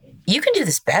 It's, you can do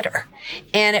this better.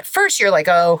 And at first you're like,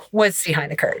 oh, what's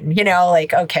behind the curtain?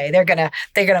 Okay, they're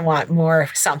gonna want more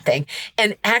something.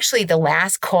 And actually the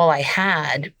last call I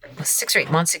had was 6 or 8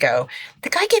 months ago.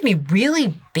 The guy gave me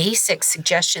really basic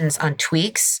suggestions on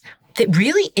tweaks that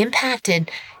really impacted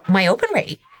my open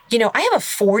rate. I have a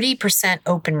 40%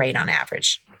 open rate on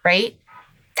average, right?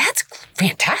 That's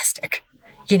fantastic.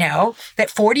 That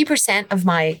 40% of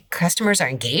my customers are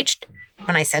engaged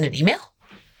when I send an email.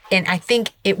 And I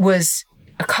think it was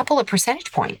a couple of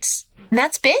percentage points. And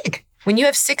that's big. When you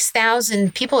have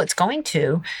 6,000 people it's going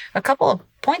to, a couple of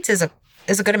points is a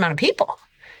good amount of people.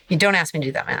 You don't ask me to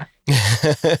do that math.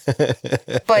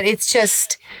 But it's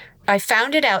just, I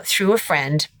found it out through a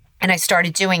friend and I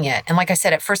started doing it. And like I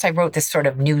said, at first I wrote this sort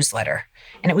of newsletter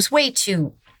and it was way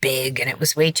too big and it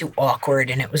was way too awkward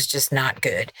and it was just not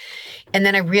good. And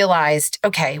then I realized,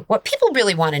 okay, what people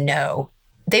really want to know,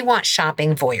 they want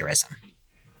shopping voyeurism.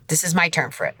 This is my term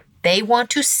for it. They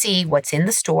want to see what's in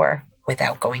the store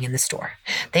without going in the store.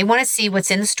 They want to see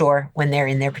what's in the store when they're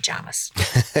in their pajamas,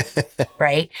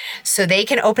 right? So they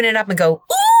can open it up and go,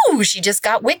 ooh, she just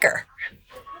got wicker,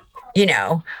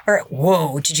 or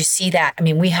whoa, did you see that? I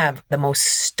mean, we have the most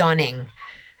stunning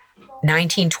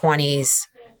 1920s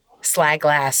slag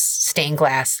glass, stained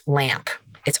glass lamp.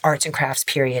 It's arts and crafts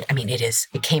period. I mean, it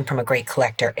came from a great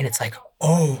collector and it's like,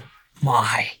 oh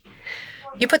my.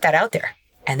 You put that out there.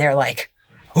 And they're like,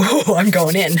 oh, I'm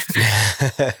going in.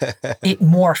 It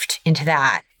morphed into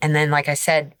that. And then, like I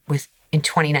said, in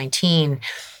 2019,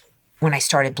 when I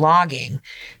started blogging,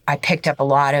 I picked up a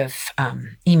lot of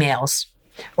emails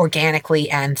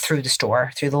organically and through the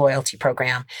store, through the loyalty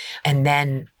program. And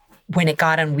then when it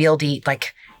got unwieldy,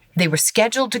 like they were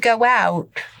scheduled to go out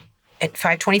at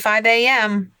 5:25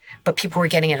 a.m., but people were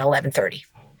getting it at 11:30.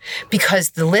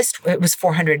 Because the list, it was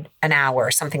 $400 an hour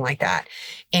or something like that.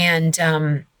 And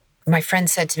my friend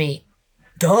said to me,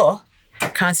 duh,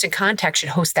 Constant Contact should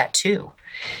host that too.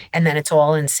 And then it's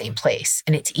all in the same place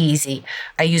and it's easy.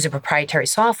 I use a proprietary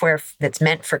software that's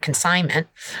meant for consignment.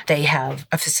 They have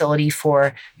a facility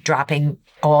for dropping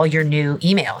all your new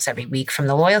emails every week from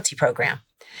the loyalty program.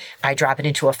 I drop it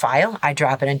into a file. I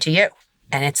drop it into you.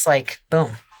 And it's like,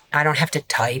 boom. I don't have to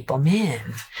type them in.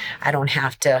 I don't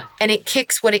have to, and it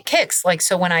kicks what it kicks. Like,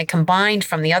 so when I combined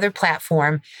from the other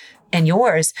platform and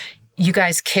yours, you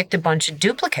guys kicked a bunch of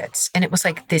duplicates. And it was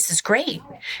like, this is great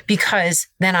because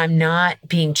then I'm not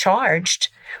being charged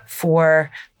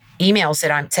for emails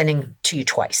that I'm sending to you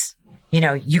twice.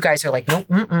 You guys are like, nope,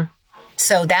 mm-mm.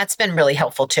 So that's been really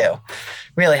helpful too.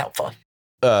 Really helpful.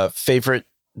 Favorite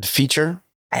feature?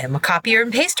 I am a copier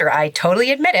and paster. I totally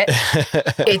admit it.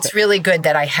 It's really good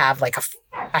that I have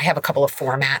I have a couple of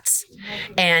formats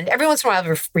and every once in a while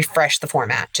I refresh the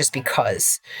format just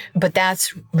because, but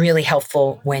that's really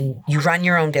helpful when you run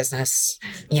your own business.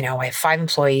 I have 5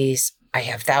 employees. I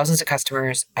have thousands of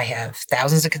customers. I have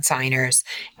thousands of consigners.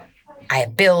 I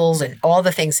have bills and all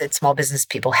the things that small business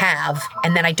people have.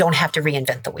 And then I don't have to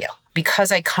reinvent the wheel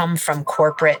because I come from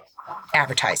corporate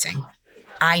advertising.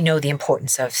 I know the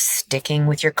importance of sticking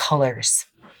with your colors,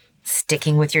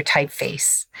 sticking with your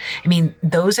typeface. I mean,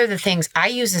 those are the things. I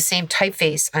use the same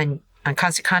typeface on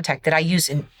Constant Contact that I use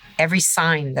in every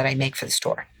sign that I make for the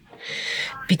store.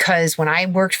 Because when I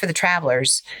worked for the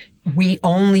Travelers, we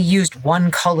only used one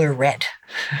color red.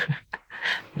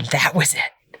 That was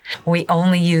it. We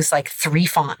only used like 3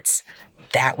 fonts.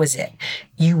 That was it.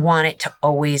 You want it to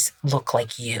always look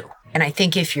like you. And I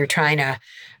think if you're trying to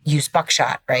use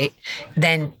buckshot, right,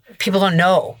 then people don't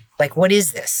know, like, what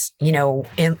is this?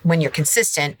 When you're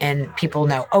consistent and people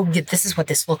know, oh, this is what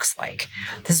this looks like.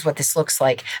 This is what this looks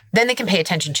like. Then they can pay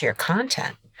attention to your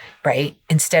content, right?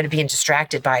 Instead of being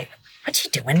distracted by, what's he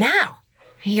doing now?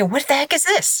 What the heck is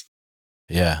this?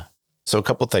 Yeah. So a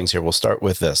couple things here. We'll start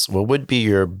with this. What would be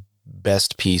your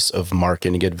best piece of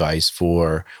marketing advice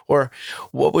for, or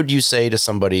what would you say to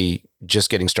somebody just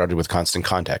getting started with Constant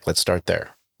Contact? Let's start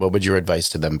there. What would your advice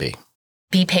to them be?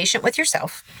 Be patient with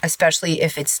yourself, especially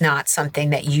if it's not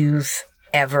something that you've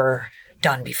ever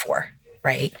done before,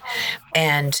 right?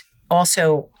 And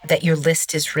also that your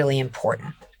list is really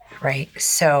important, right?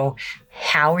 So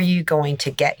how are you going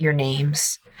to get your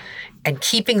names? And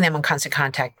keeping them in Constant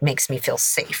Contact makes me feel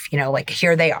safe, like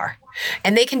here they are.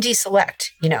 And they can deselect,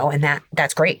 and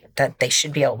that's great that they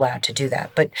should be allowed to do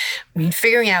that. But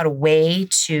figuring out a way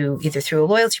to either through a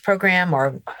loyalty program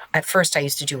or at first I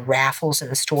used to do raffles in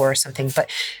the store or something, but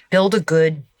build a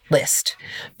good list.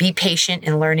 Be patient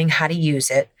in learning how to use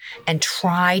it and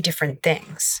try different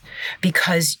things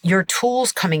because your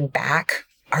tools coming back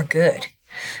are good.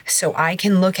 So I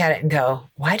can look at it and go,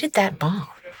 why did that bomb?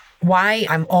 Why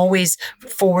I'm always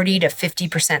 40 to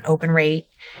 50% open rate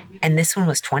and this one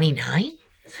was 29?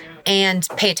 And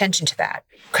pay attention to that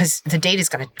because the data is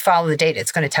going to follow the data.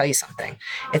 It's going to tell you something.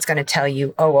 It's going to tell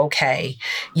you, oh, okay,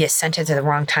 you sent it to the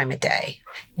wrong time of day.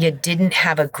 You didn't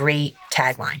have a great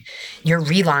tagline. Your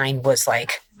reline was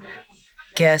like,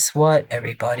 guess what,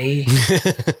 everybody?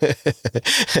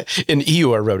 An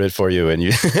EUR wrote it for you. And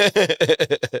you.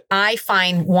 I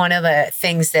find one of the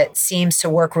things that seems to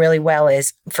work really well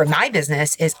is for my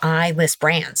business is I list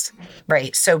brands,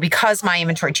 right? So because my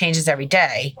inventory changes every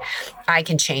day, I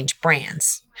can change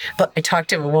brands. But I talked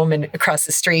to a woman across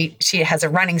the street. She has a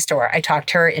running store. I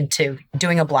talked her into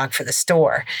doing a blog for the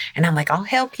store. And I'm like, I'll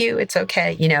help you. It's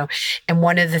okay. And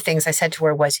one of the things I said to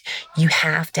her was, you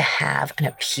have to have an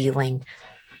appealing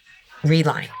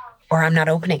reline or I'm not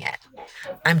opening it.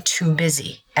 I'm too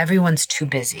busy. Everyone's too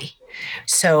busy.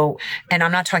 So, and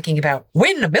I'm not talking about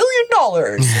win $1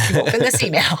 million if you open this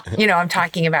email. I'm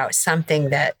talking about something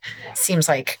that seems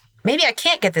like maybe I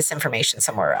can't get this information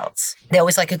somewhere else. They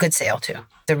always like a good sale too.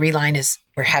 The reline is,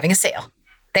 we're having a sale.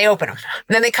 They open them.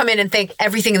 And then they come in and think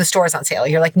everything in the store is on sale.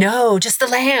 You're like, no, just the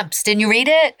lamps. Didn't you read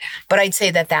it? But I'd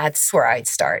say that that's where I'd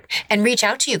start and reach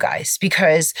out to you guys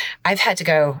because I've had to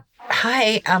go,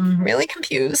 hi, I'm really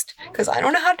confused because I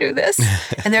don't know how to do this.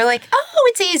 And they're like, oh,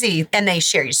 it's easy. And they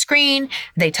share your screen.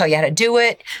 They tell you how to do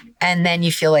it. And then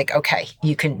you feel like, okay,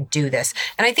 you can do this.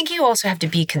 And I think you also have to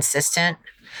be consistent.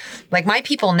 Like my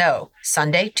people know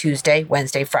Sunday, Tuesday,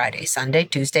 Wednesday, Friday, Sunday,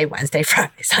 Tuesday, Wednesday,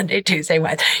 Friday, Sunday, Tuesday,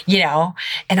 Wednesday,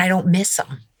 and I don't miss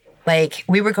them. Like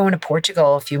we were going to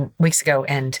Portugal a few weeks ago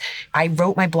and I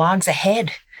wrote my blogs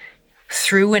ahead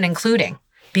through and including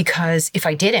because if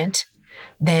I didn't,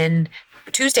 then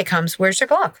Tuesday comes, where's your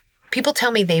blog? People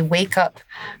tell me they wake up,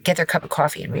 get their cup of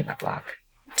coffee and read my blog.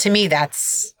 To me,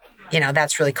 that's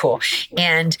really cool.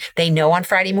 And they know on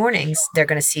Friday mornings, they're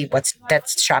going to see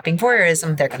that's shopping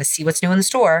voyeurism. They're going to see what's new in the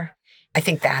store. I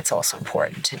think that's also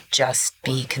important to just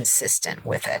be consistent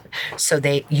with it. So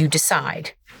you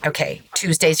decide, okay,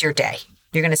 Tuesday's your day.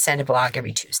 You're going to send a blog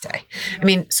every Tuesday. I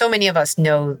mean, so many of us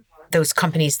know those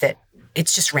companies that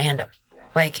it's just random.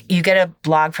 Like you get a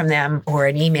blog from them or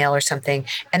an email or something,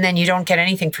 and then you don't get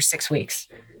anything for 6 weeks.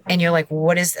 And you're like,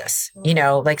 what is this?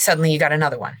 Like suddenly you got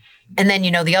another one. And then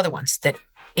the other ones that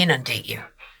inundate you.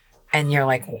 And you're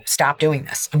like, well, stop doing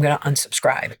this. I'm going to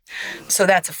unsubscribe. So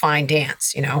that's a fine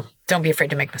dance, Don't be afraid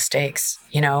to make mistakes,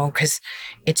 because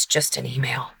it's just an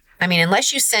email. I mean,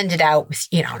 unless you send it out with,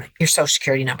 your social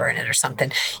security number in it or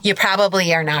something, you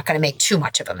probably are not going to make too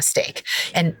much of a mistake.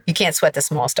 And you can't sweat the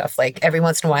small stuff. Like every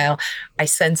once in a while, I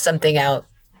send something out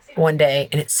one day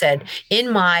and it said,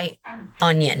 in my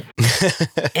onion,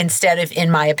 instead of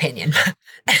in my opinion.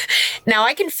 Now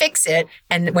I can fix it.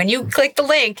 And when you click the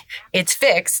link, it's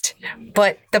fixed.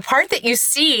 But the part that you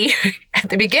see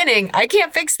at the beginning, I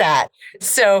can't fix that.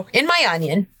 So in my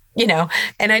onion,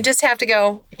 and I just have to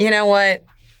go, you know what?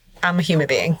 I'm a human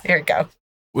being. Here we go.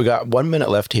 We got 1 minute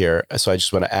left here. So I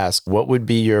just want to ask, what would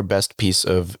be your best piece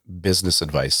of business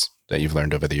advice that you've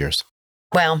learned over the years?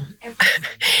 Well,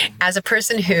 as a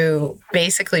person who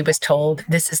basically was told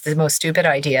this is the most stupid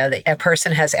idea that a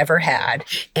person has ever had,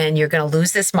 and you're going to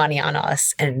lose this money on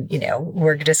us, and,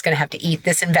 we're just going to have to eat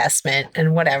this investment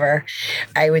and whatever,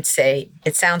 I would say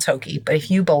it sounds hokey, but if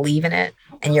you believe in it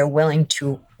and you're willing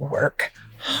to work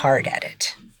hard at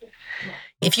it,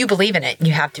 if you believe in it,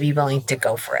 you have to be willing to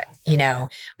go for it,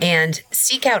 and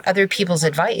seek out other people's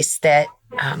advice that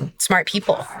smart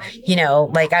people,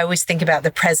 like I always think about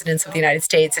the presidents of the United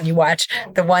States and you watch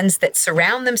the ones that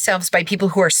surround themselves by people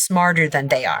who are smarter than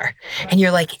they are. And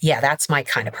you're like, yeah, that's my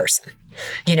kind of person.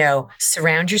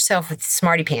 Surround yourself with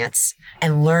smarty pants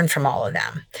and learn from all of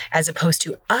them, as opposed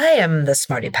to I am the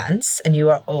smarty pants and you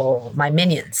are all my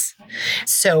minions.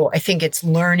 So I think it's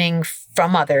learning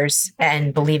from others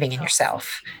and believing in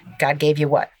yourself. God gave you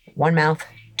what? one mouth,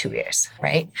 two ears,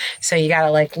 right? So you got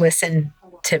to like listen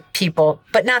to people,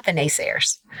 but not the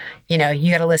naysayers. You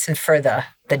got to listen for the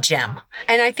gem.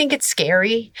 And I think it's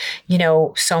scary.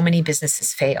 So many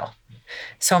businesses fail.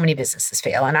 So many businesses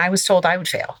fail. And I was told I would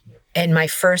fail. In my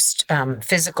first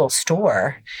physical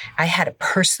store, I had a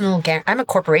personal I'm a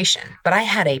corporation, but I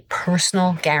had a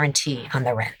personal guarantee on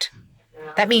the rent.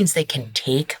 That means they can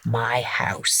take my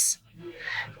house.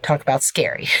 Talk about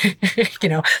scary.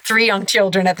 3 young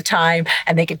children at the time,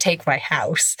 and they could take my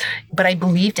house. But I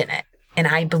believed in it. And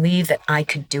I believed that I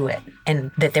could do it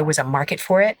and that there was a market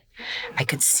for it. I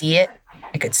could see it.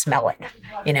 I could smell it,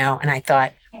 and I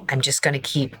thought, I'm just going to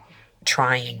keep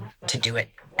trying to do it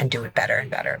and do it better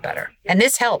and better and better. And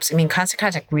this helps. I mean, Constant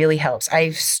Contact really helps.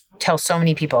 I tell so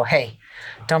many people, hey,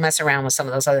 don't mess around with some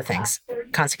of those other things.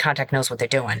 Constant Contact knows what they're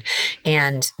doing.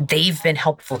 And they've been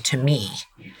helpful to me.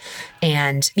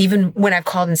 And even when I've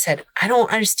called and said, I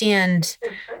don't understand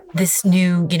this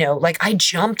new, I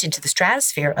jumped into the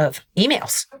stratosphere of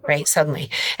emails, right? Suddenly.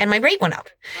 And my rate went up.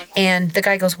 And the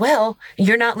guy goes, well,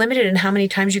 you're not limited in how many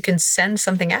times you can send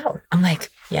something out. I'm like,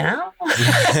 that's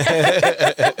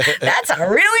a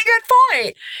really good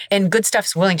point. And good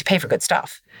stuff's willing to pay for good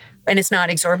stuff. And it's not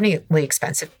exorbitantly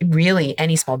expensive. Really,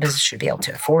 any small business should be able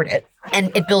to afford it.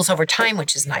 And it bills over time,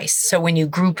 which is nice. So when you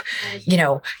group,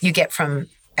 you get from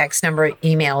X number of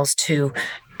emails to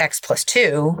X plus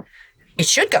 2, it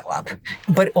should go up,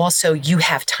 but also you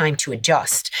have time to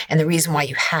adjust. And the reason why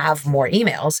you have more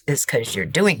emails is because you're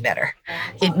doing better.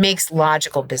 It makes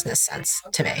logical business sense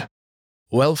to me.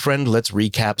 Well, friend, let's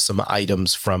recap some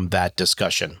items from that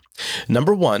discussion.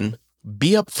 Number 1,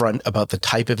 be upfront about the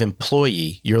type of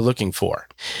employee you're looking for.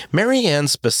 Marianne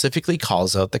specifically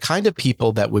calls out the kind of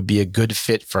people that would be a good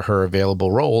fit for her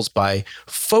available roles by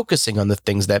focusing on the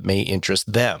things that may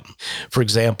interest them. For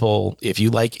example, if you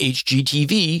like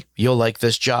HGTV, you'll like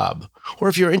this job. Or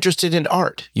if you're interested in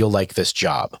art, you'll like this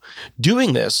job.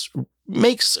 Doing this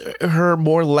makes her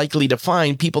more likely to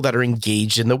find people that are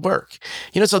engaged in the work.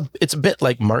 So it's a bit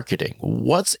like marketing.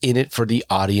 What's in it for the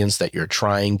audience that you're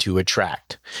trying to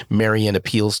attract? Marianne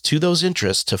appeals to those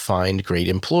interests to find great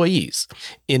employees.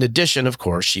 In addition, of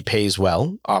course, she pays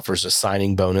well, offers a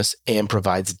signing bonus, and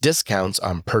provides discounts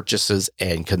on purchases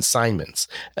and consignments.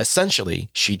 Essentially,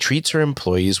 she treats her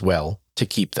employees well to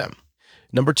keep them.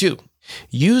 Number 2,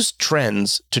 use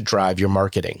trends to drive your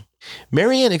marketing.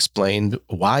 Marianne explained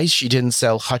why she didn't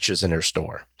sell hutches in her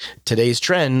store. Today's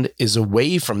trend is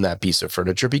away from that piece of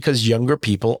furniture because younger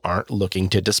people aren't looking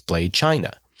to display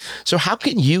china. So how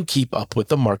can you keep up with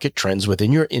the market trends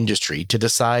within your industry to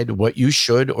decide what you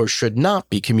should or should not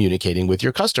be communicating with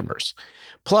your customers?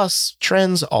 Plus,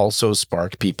 trends also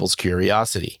spark people's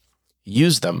curiosity.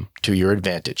 Use them to your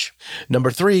advantage.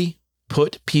 Number 3,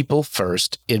 put people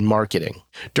first in marketing.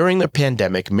 During the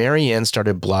pandemic, Marianne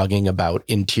started blogging about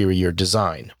interior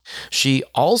design. She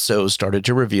also started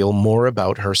to reveal more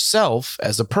about herself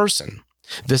as a person.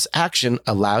 This action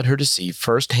allowed her to see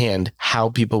firsthand how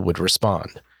people would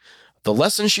respond. The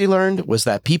lesson she learned was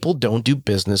that people don't do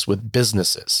business with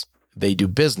businesses. They do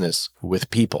business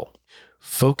with people.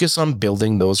 Focus on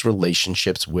building those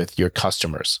relationships with your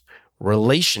customers.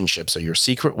 Relationships are your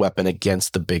secret weapon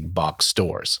against the big box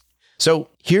stores. So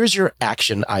here's your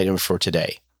action item for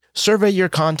today. Survey your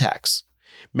contacts.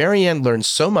 Marianne learned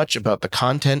so much about the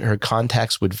content her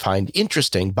contacts would find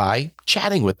interesting by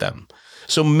chatting with them.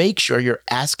 So make sure you're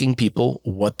asking people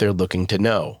what they're looking to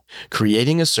know.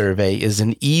 Creating a survey is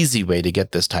an easy way to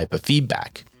get this type of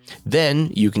feedback.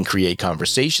 Then you can create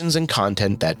conversations and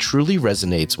content that truly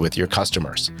resonates with your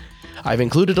customers. I've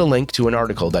included a link to an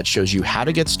article that shows you how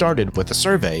to get started with a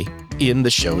survey in the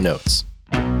show notes.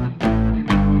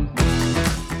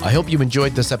 I hope you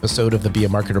enjoyed this episode of the Be a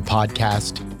Marketer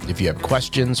podcast. If you have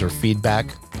questions or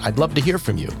feedback, I'd love to hear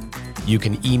from you. You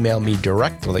can email me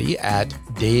directly at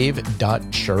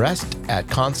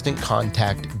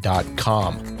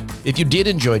dave.charest@constantcontact.com. If you did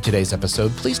enjoy today's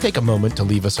episode, please take a moment to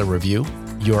leave us a review.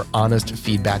 Your honest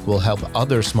feedback will help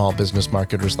other small business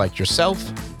marketers like yourself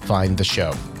find the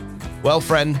show. Well,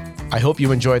 friend, I hope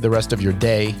you enjoy the rest of your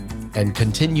day and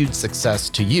continued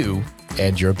success to you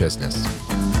and your business.